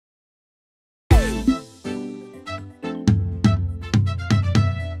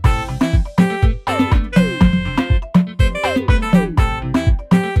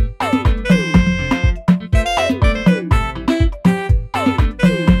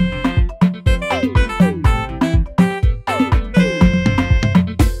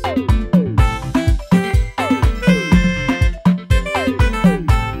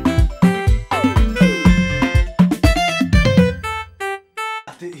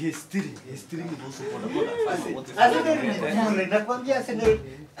History also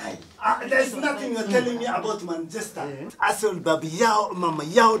there's nothing you're telling me about Manchester. Arsenal babi yao, mama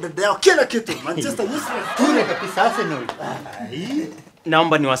yao, dada yao, kila kitu. Manchester useless. Tule kabisa Arsenal.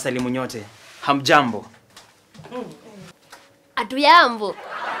 Naomba niwasalimu nyote. Hamjambo. Atuyambo.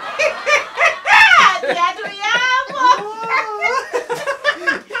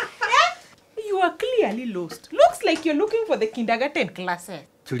 You are clearly lost. Looks like you're looking for the kindergarten classes.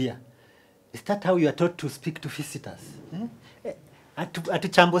 Tulia. Is that how you are taught to speak to visitors?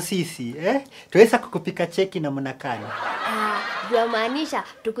 Atuchambo sisi, Tuweza kukupika cheki na mnakani. Yamaanisha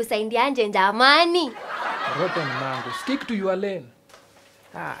tukusaidianje jamani. Rotten mango, stick to your lane.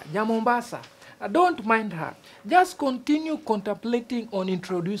 Mombasa, don't mind her. Just continue contemplating on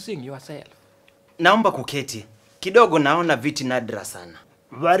introducing yourself. Naomba kuketi. Kidogo naona viti nadra sana.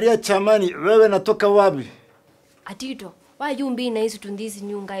 Varia chamani, wewe natoka wapi? Atito, why you being nice to this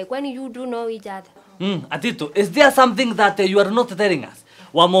new guy? When you do know each other. Atito, is there something that you are not telling us?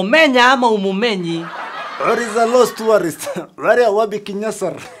 Wamomenya ama umumenyi? Or is a lost tourist? Varia wabi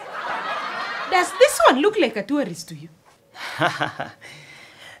kinyasar. Does this one look like a tourist to you?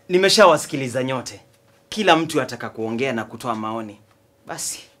 Nimeshawasikiliza nyote. Kila mtu ataka kuongea na kutoa maoni.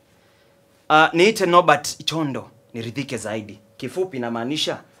 Basi. Niite Norbert Chondo, niridhike zaidi. Kifupi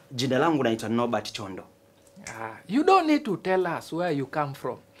namaanisha jina langu naitwa Norbert Chondo. You don't need to tell us where you come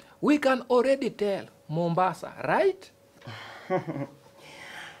from. We can already tell. Mombasa, right?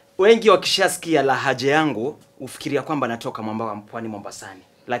 Wengi wakishasikia lahaja yangu ufikiria kwamba natoka Pwani Mombasani.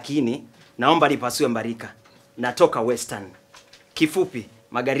 Lakini naomba nipasue mbarika. Natoka Western. Kifupi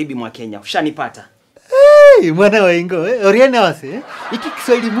magharibi mwa Kenya. Ushanipata? Mwana wa Ingo, Oriana wase, iki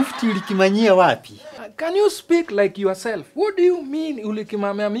Kiswahili mufti ulikimanyia wapi? Can you speak like yourself? What do you mean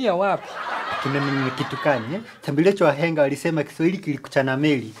ulikimamia wapi? Kimemini kitu kani, Tambilecho wahenga walisema Kiswahili kilikuchana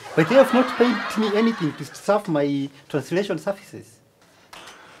meli. But they have not paid me anything to serve my translation services.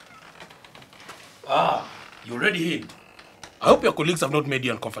 You already in. I hope your colleagues have not made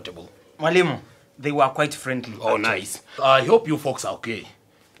you uncomfortable. Mwalimu, they were quite friendly. Oh, nice. I hope you folks are okay.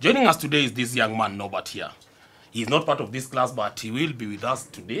 Joining us today is this young man, Norbert, here. He's not part of this class, but he will be with us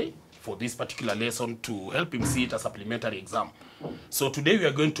today for this particular lesson to help him sit a supplementary exam. So today we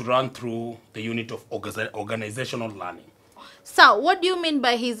are going to run through the unit of organizational learning. So, what do you mean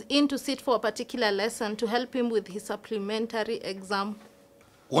by he's in to sit for a particular lesson to help him with his supplementary exam?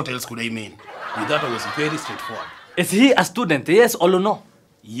 What else could I mean? With that, I was very straightforward. Is he a student, yes or no?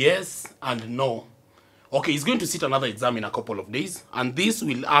 Yes and no. Okay, he's going to sit another exam in a couple of days, and this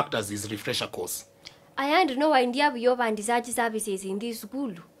will act as his refresher course. I had no idea we have research services in this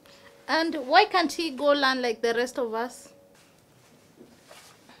school. And why can't he go learn like the rest of us?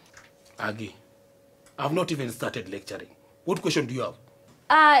 Aggie, I've not even started lecturing. What question do you have?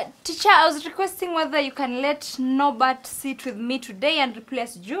 Teacher, I was requesting whether you can let Norbert sit with me today and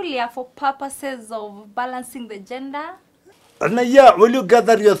replace Julia for purposes of balancing the gender. Anaya, will you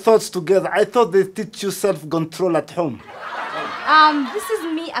gather your thoughts together? I thought they teach you self-control at home. This is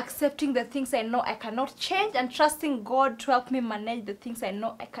me accepting the things I know I cannot change and trusting God to help me manage the things I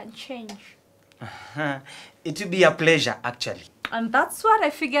know I can change. It will be a pleasure, actually. And that's what I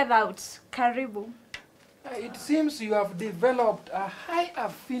figured out. Karibu. It seems you have developed a high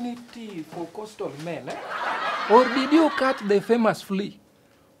affinity for coastal men, eh? Or did you catch the famous flea?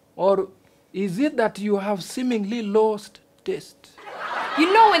 Or is it that you have seemingly lost taste?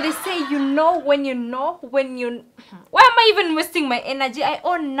 You know when they say you know when you know when you... Why am I even wasting my energy? I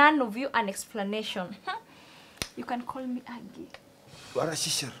owe none of you an explanation. You can call me Aggie.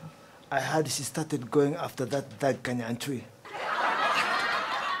 Warashishar, I heard she started going after that Dag Kanyantui.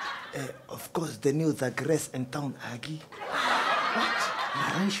 Of course, the new Zagress in town, Aggie.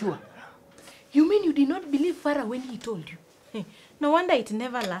 What? Are you sure? You mean you did not believe Farah when he told you? No wonder it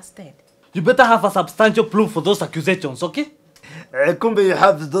never lasted. You better have a substantial proof for those accusations, okay? Kumbe you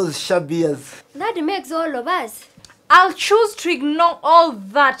have those shabbies. That makes all of us. I'll choose to ignore all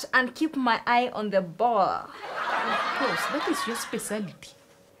that and keep my eye on the ball. Of course, that is your specialty.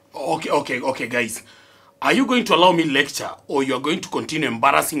 Okay, guys. Are you going to allow me lecture, or you are going to continue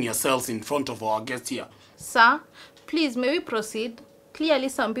embarrassing yourselves in front of our guests here? Sir, please, may we proceed? Clearly,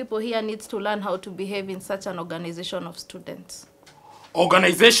 some people here needs to learn how to behave in such an organization of students.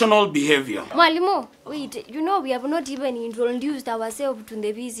 Organizational behavior. Mwalimu, wait, you know we have not even introduced ourselves to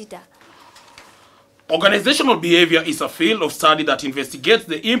the visitor. Organizational behavior is a field of study that investigates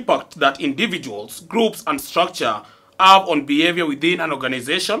the impact that individuals, groups, and structure have on behavior within an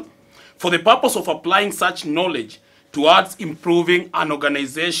organization for the purpose of applying such knowledge towards improving an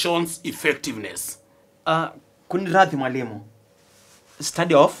organization's effectiveness. Kuniradhi mwalimu.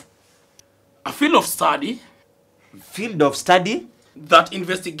 Study of? A field of study Field of study? that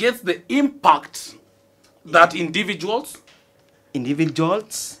investigates the impact that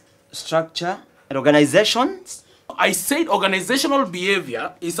Individuals, structure, and organizations? I said organizational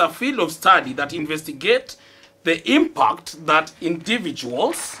behavior is a field of study that investigates the impact that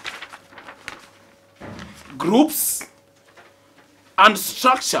individuals, groups, and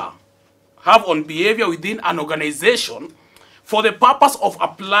structure have on behavior within an organization for the purpose of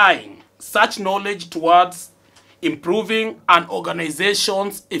applying such knowledge towards improving an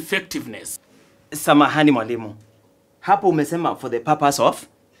organization's effectiveness. Samahani mwalimu. Hapo umesema for the purpose of?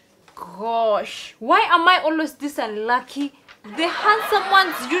 Gosh, why am I always this unlucky? The handsome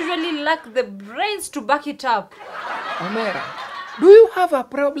ones usually lack the brains to back it up. Omera, do you have a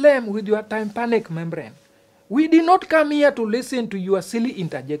problem with your tympanic membrane? We did not come here to listen to your silly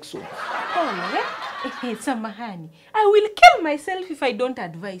interjections. Samahani, I will kill myself if I don't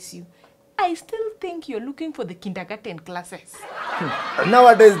advise you. I still think you're looking for the kindergarten classes.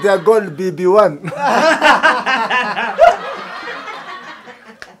 Nowadays they are called BB1.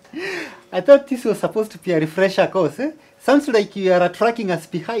 I thought this was supposed to be a refresher course. Sounds like you are tracking us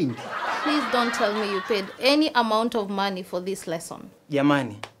behind. Please don't tell me you paid any amount of money for this lesson.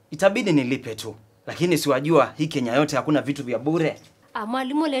 Jamani, itabidi nilipe tu. Lakini siwajua hii Kenya yote hakuna vitu vya bure.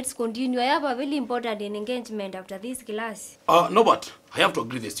 Mwalimu, let's continue. I have a very important engagement after this class. Norbert, I have to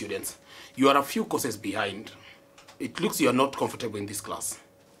agree with the students. You are a few courses behind. It looks you are not comfortable in this class.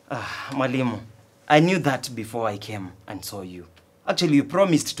 Mwalimu, I knew that before I came and saw you. Actually, you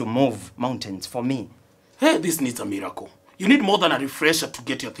promised to move mountains for me. Hey, this needs a miracle. You need more than a refresher to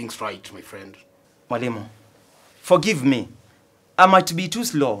get your things right, my friend. Mwalimu, forgive me. I might be too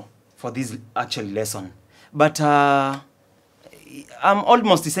slow for this actual lesson. But I'm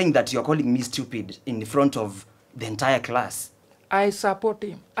almost saying that you're calling me stupid in front of the entire class. I support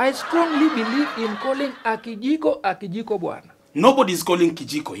him. I strongly believe in calling Akijiko bwana. Nobody is calling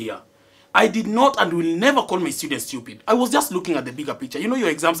Kijiko here. I did not and will never call my students stupid. I was just looking at the bigger picture. You know your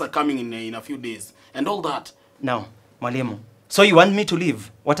exams are coming in a few days and all that. Now, mwalimu, so you want me to leave?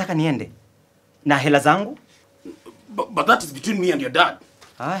 Wataka niende? Na hela zangu? But that is between me and your dad.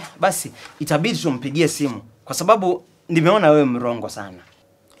 Basi, itabidi tumpigie simu. Kwa sababu, nimeona wewe mrongo sana.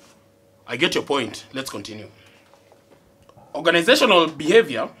 I get your point. Let's continue. Organizational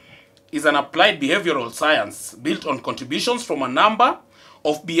behavior is an applied behavioral science built on contributions from a number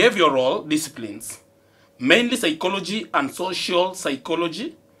of behavioral disciplines, mainly psychology and social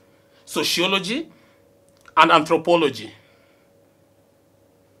psychology, sociology, and anthropology.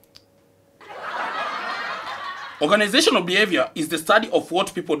 Organizational behavior is the study of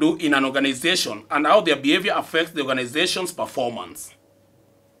what people do in an organization and how their behavior affects the organization's performance.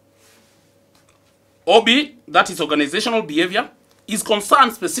 OB, that is organizational behavior, is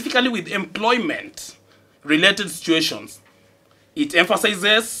concerned specifically with employment-related situations. It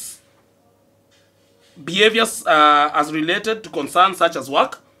emphasizes behaviors as related to concerns such as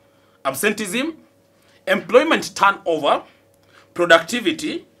work, absenteeism, employment turnover,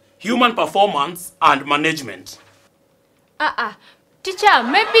 productivity, human performance, and management. Teacher,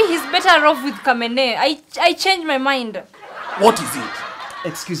 maybe he's better off with Kamene. I changed my mind. What is it?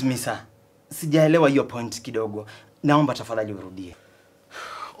 Excuse me, sir. Sijaelewa hiyo point kidogo. Naomba tafadhali urudie.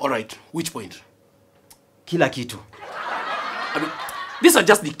 All right, which point? Kila kitu. I mean, these are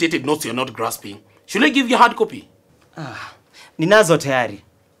just dictated notes you're not grasping. Should I give you a hard copy? Ninazo tayari.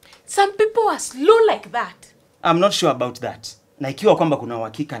 Some people are slow like that. I'm not sure about that. Na ikiwa kwamba kuna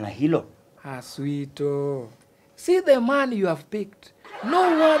uhakika na hilo. Sweeto. See the man you have picked.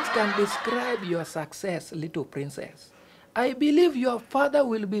 No words can describe your success, little princess. I believe your father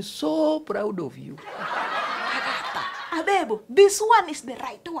will be so proud of you. Abebo, this one is the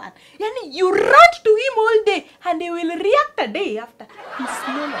right one. Yani, you rant to him all day and he will react a day after. He's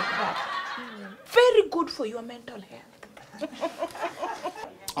slow like that. Very good for your mental health.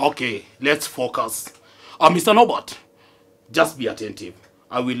 Okay, let's focus. Mr. Norbert, just be attentive.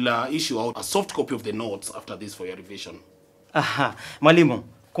 I will issue out a soft copy of the notes after this for your revision. Mwalimu,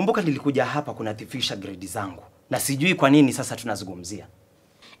 kumbuka nilikuja hapa kunadhifisha grade zangu. Na sijui kwa nini sasa tunazungumzia.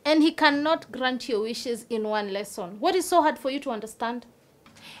 And he cannot grant your wishes in one lesson. What is so hard for you to understand?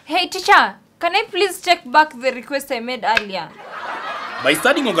 Hey, teacher, can I please take back the request I made earlier? By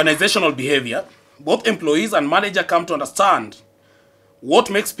studying organizational behavior, both employees and manager come to understand what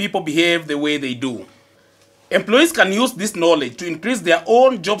makes people behave the way they do. Employees can use this knowledge to increase their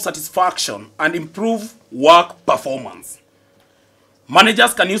own job satisfaction and improve work performance.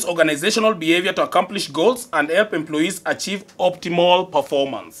 Managers can use organizational behavior to accomplish goals and help employees achieve optimal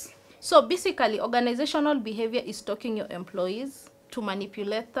performance. So basically, organizational behavior is talking your employees, to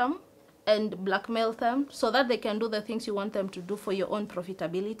manipulate them and blackmail them so that they can do the things you want them to do for your own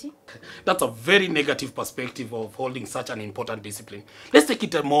profitability? That's a very negative perspective of holding such an important discipline. Let's take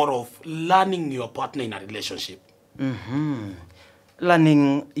it more of learning your partner in a relationship.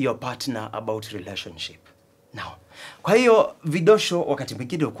 Learning your partner about relationship. Now, kwa hiyo vidosho wakati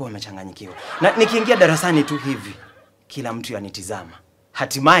mwingine ukuwa wamechanganyikiwa. Na nikiingia darasani tu hivi, kila mtu yanitizama.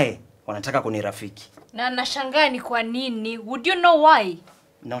 Hatimaye wanataka kunirafiki. Na nashangaa ni kwa nini? Would you know why?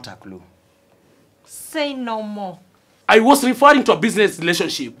 Not a clue. Say no more. I was referring to a business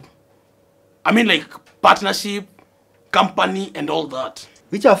relationship. I mean like partnership, company and all that.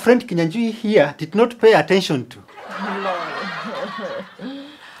 Which our friend Kinyanjui here did not pay attention to.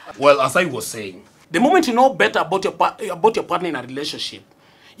 Well, as I was saying, the moment you know better about your partner in a relationship,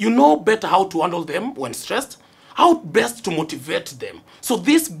 you know better how to handle them when stressed, how best to motivate them. So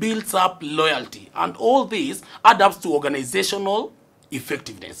this builds up loyalty, and all this adds up to organizational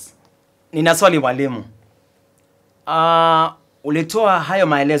effectiveness. Nina swali mwalimu. Ulitoa hayo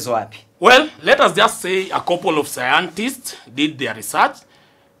maelezo wapi? Well, let us just say a couple of scientists did their research,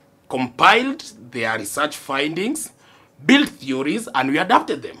 compiled their research findings, built theories, and we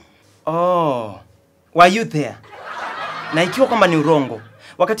adapted them. Oh, were you there? Na ikiwa kwamba ni urongo,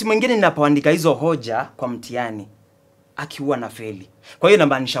 wakati mwingine ninapoandika hizo hoja kwa mtihani, akiwa na feli. Kwa hiyo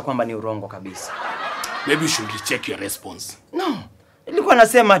inamaanisha kwamba ni urongo kabisa. Maybe you should recheck your response. No, nilikuwa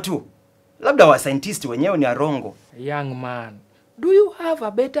nasema tu. Labda wa scientist wenyewe ni arongo. Young man, do you have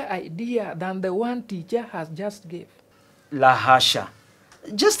a better idea than the one teacher has just gave? La hasha.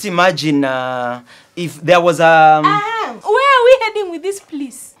 Just imagine if there was a... Where are we heading with this,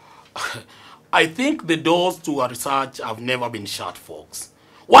 please? I think the doors to a research have never been shut, folks.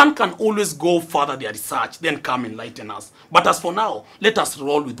 One can always go further their research, then come enlighten us. But as for now, let us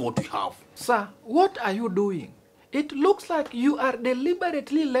roll with what we have. Sir, what are you doing? It looks like you are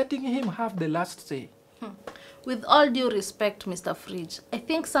deliberately letting him have the last say. With all due respect, Mr. Fridge, I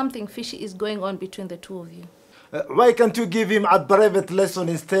think something fishy is going on between the two of you. Why can't you give him a private lesson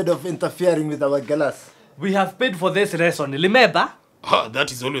instead of interfering with our class? We have paid for this lesson, remember?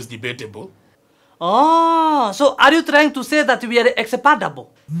 That is always debatable. Oh, so are you trying to say that we are expendable?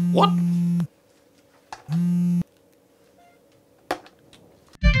 What?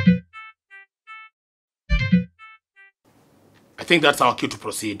 I think that's our cue to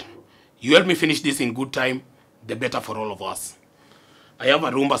proceed. You help me finish this in good time, the better for all of us. I have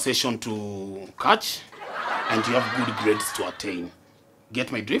a Roomba session to catch, and you have good grades to attain.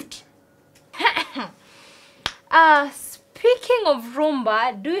 Get my drift? Speaking of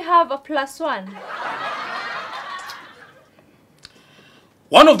Roomba, do you have a +1?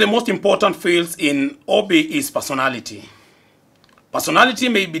 One of the most important fields in OB is personality. Personality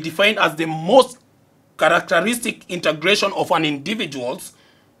may be defined as the most characteristic integration of an individual's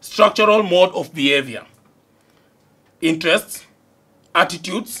structural mode of behavior, interests,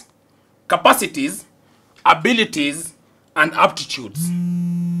 attitudes, capacities, abilities, and aptitudes.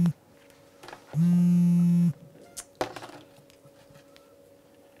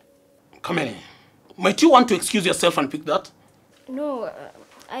 Come in. Might you want to excuse yourself and pick that? No,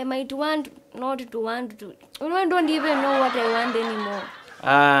 I might want not to want to. I don't even know what I want anymore.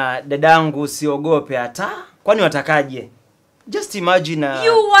 Dadangu usiogope hata. Kwani watakaje? Just imagine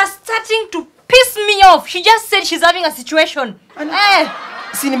You were starting to piss me off. She just said she's having a situation.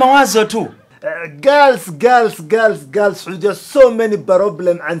 Si ni mawazo tu. Girls, with just so many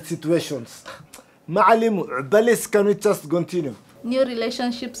problems and situations. Ma'alimu, Balis, can we just continue? New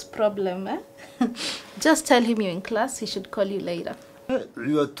relationships problem, eh? Just tell him you're in class, he should call you later.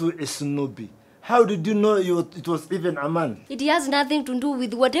 You are too snobby. How did you know it was even a man? It has nothing to do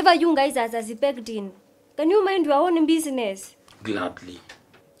with whatever you guys are suspecting. Can you mind your own business? Gladly.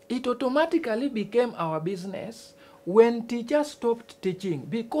 It automatically became our business when teachers stopped teaching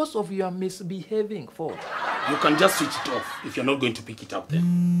because of your misbehaving fault. You can just switch it off if you're not going to pick it up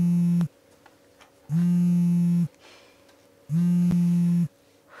then.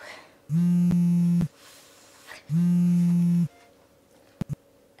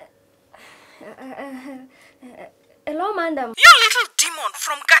 Hello, madam. You little demon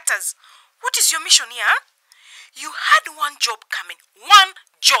from gutters. What is your mission here? You had one job coming. One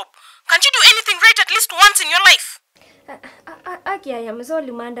job. Can't you do anything right at least once in your life? Aki, I am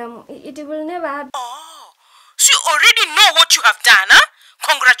sorry, madam. It will never happen. Oh, so you already know what you have done, huh?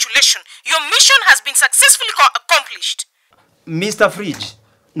 Congratulations. Your mission has been successfully accomplished. Mr. Fridge,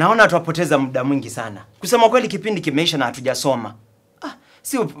 naona tuwapoteza muda mwingi sana. Kusema kweli kipindi kimeisha na hatujasoma.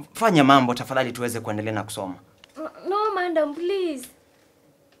 Si ufanye mambo tafadhali tuweze kuendelea na kusoma. No, madam, please.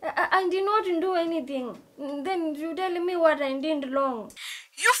 I did not do anything. Then you tell me what I did wrong.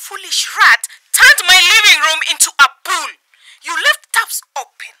 You foolish rat turned my living room into a pool. You left taps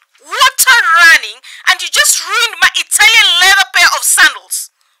open, water running, and you just ruined my Italian leather pair of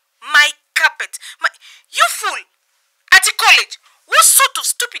sandals. My carpet. You fool! At the college, what sort of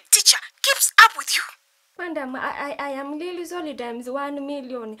stupid teacher keeps up with you? Madam, I am really sorry times 1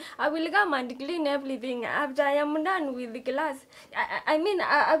 million. I will come and clean everything after I am done with the class. I'm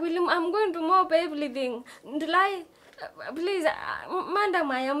going to mop everything. Please,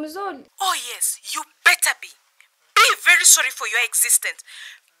 madam, I am sorry. Oh yes, you better be. Be very sorry for your existence.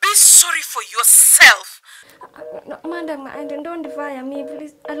 Be sorry for yourself. No, madam, don't fire me,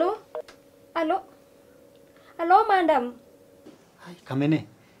 please. Hello? Hello? Hello, madam. Hi, Kamene.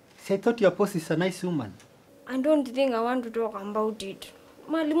 See, I thought your boss is a nice woman. I don't think I want to talk about it.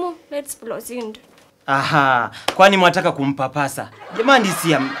 Mwalimu, let's proceed. Aha, kwani mwataka kumpapasa? Jamani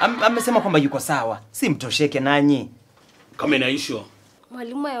si amesema kwamba yuko sawa. Si mtosheke nanyi. Kamene, are you sure?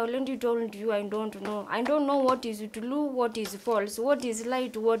 Mwalimu, I already told you I don't know. I don't know what is true, what is false, what is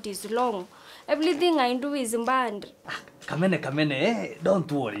right, what is wrong. Everything I do is bad. Kamene,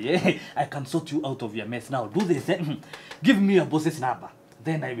 don't worry. I can sort you out of your mess now. Do this. Give me your boss's number.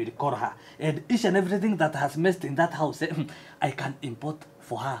 Then I will call her. And each and everything that has messed in that house, I can import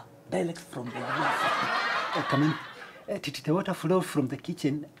for her direct from the US. Kamene, did the water flow from the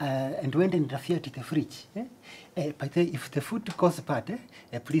kitchen and went and interfered to the fridge? But if the food goes bad,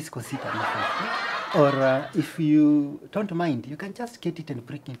 please consider me first. Or if you don't mind, you can just get it and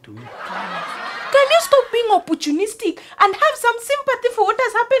bring it to me. Can you stop being opportunistic and have some sympathy for what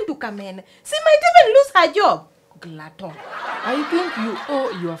has happened to Kamene? She might even lose her job. Glutton. I think you owe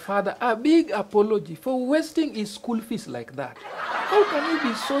your father a big apology for wasting his school fees like that. How can you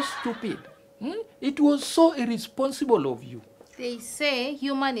be so stupid? It was so irresponsible of you. They say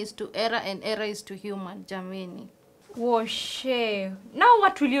human is to error and error is to human, Jamini. Washe. Now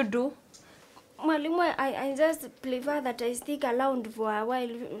what will you do? Mwalimu, I just prefer that I stick around for a while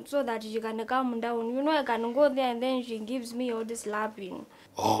so that she can calm down. You know, I can go there and then she gives me all this slapping.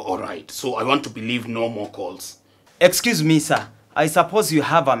 Oh, all right. So I want to believe no more calls. Excuse me, sir. I suppose you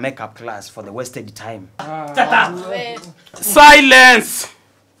have a makeup class for the wasted time. Silence!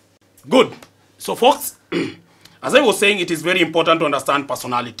 Good. So, folks, as I was saying, it is very important to understand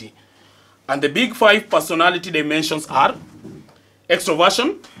personality. And the big 5 personality dimensions are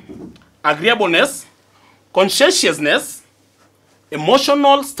extroversion, agreeableness, conscientiousness,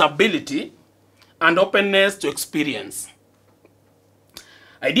 emotional stability, and openness to experience.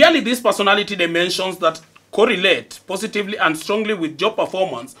 Ideally, these personality dimensions that correlate positively and strongly with job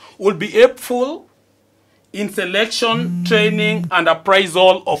performance will be helpful in selection, training, and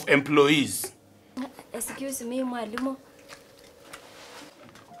appraisal of employees. Excuse me, Mwalimu.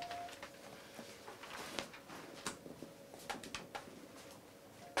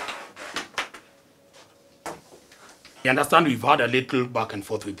 I understand we've had a little back and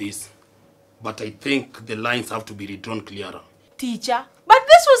forth with this, but I think the lines have to be redrawn clearer. Teacher, but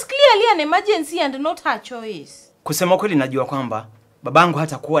this was clearly an emergency and not her choice. Kusema kweli najua kwamba babangu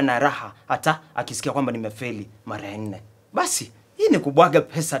hatakuwa na raha hata akisikia kwamba nimefeli mara 4. Basi, hii ni kubwaga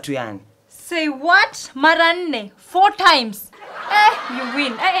pesa tu yani. Say what? Mara 4? 4 times. You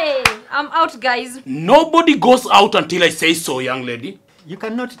win. Hey, I'm out, guys. Nobody goes out until I say so, young lady. You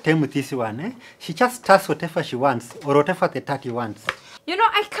cannot tame this one, She just does whatever she wants, or whatever the turkey wants. You know,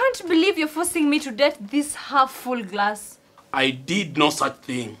 I can't believe you're forcing me to date this half-full glass. I did no such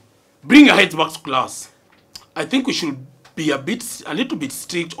thing. Bring your heads back to class. I think we should be a little bit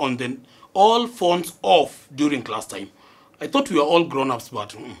strict on the all phones off during class time. I thought we were all grown-ups,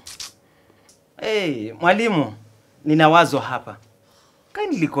 but... Hey, mwalimu, nina wazo hapa.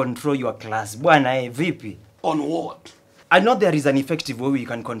 Kindly control your class. Bwana, vipi? On what? I know there is an effective way you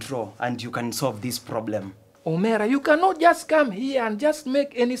can control and you can solve this problem. Omera, you cannot just come here and just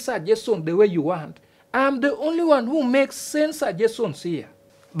make any suggestion the way you want. I'm the only one who makes sense suggestions here.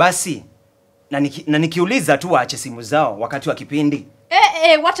 Basi, na nikiuliza tu waache simu zao wakati wa kipindi.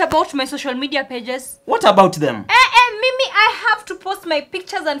 What about my social media pages? What about them? Mimi, I have to post my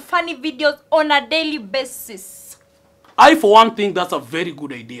pictures and funny videos on a daily basis. I, for one, think that's a very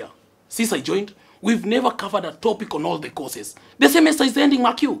good idea. Since I joined, we've never covered a topic on all the courses. The semester is ending,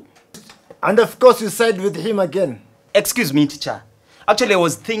 Mark you. And of course you side with him again. Excuse me, teacher. Actually, I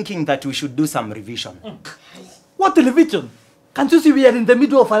was thinking that we should do some revision. What revision? Can't you see we are in the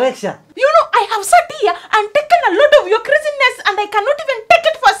middle of a lecture? You know, I have sat here and taken a lot of your craziness and I cannot even take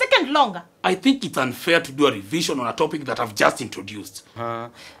it for a second longer. I think it's unfair to do a revision on a topic that I've just introduced.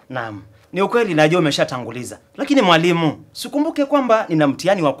 Naam. Ni ukweli najua umeshatanguliza. Lakini mwalimu, sikumbuke kwamba nina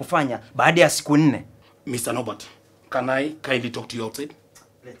mtihani wa kufanya baada ya siku 4. Mr. Norbert, can I kindly talk to you outside?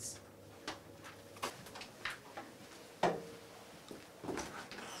 Let's.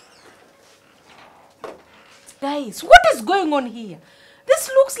 Guys, what is going on here? This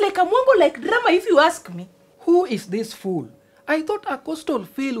looks like a Mongo-like drama if you ask me. Who is this fool? I thought a coastal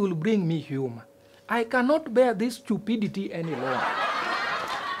feel will bring me humor. I cannot bear this stupidity any longer.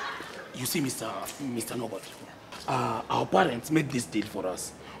 You see, Mr. Norbert, our parents made this deal for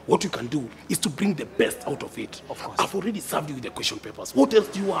us. What you can do is to bring the best out of it. Of course. I've already served you with the question papers. What else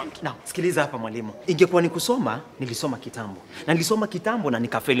do you want? Now, sikiliza hapa mwalimu. Ingekuwa ni kusoma, nilisoma kitambo. Na nilisoma kitambo na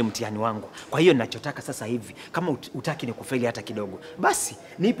nikafeli mtihani wangu. Kwa hiyo ninachotaka sasa hivi, kama utaki ni kufeli hata kidogo, basi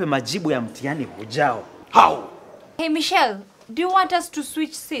nipe majibu ya mtihani ujao. How? Hey, Michelle, do you want us to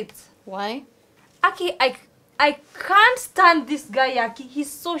switch seats? Why? Aki, I can't stand this guy, Aki.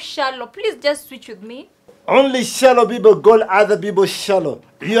 He's so shallow. Please just switch with me. Only shallow people call other people shallow.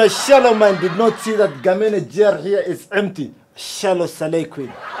 Your shallow man did not see that Gamene chair here is empty. Shallow Saleh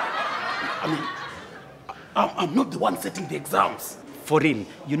Queen. I mean, I'm not the one setting the exams. For real,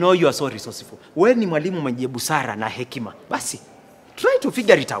 you know you are so resourceful. Wewe ni mwalimu mwenye busara na hekima. Basi, try to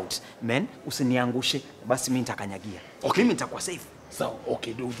figure it out. Man, usiniangushe. Basi mimi nitakanyagia. Okay. Mimi nitakuwa safe. So,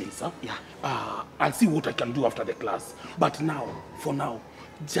 okay, do this, huh? Yeah. I'll see what I can do after the class. But now, for now,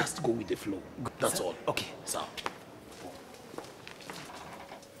 just go with the flow. That's all. Okay. So.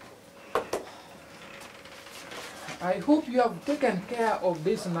 I hope you have taken care of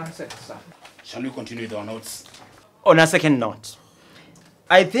this nonsense, sir. Shall we continue with our notes? On a second note,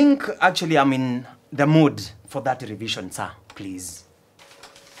 I think actually I'm in the mood for that revision, sir. Please.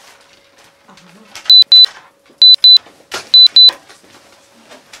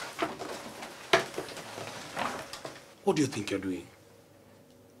 What do you think you're doing?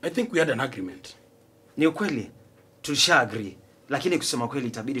 I think we had an agreement. Ni ukweli, tulisha agree. Lakini kusema kweli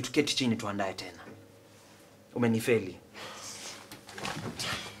itabidi tuketi chini tuandae tena. Umenifeli.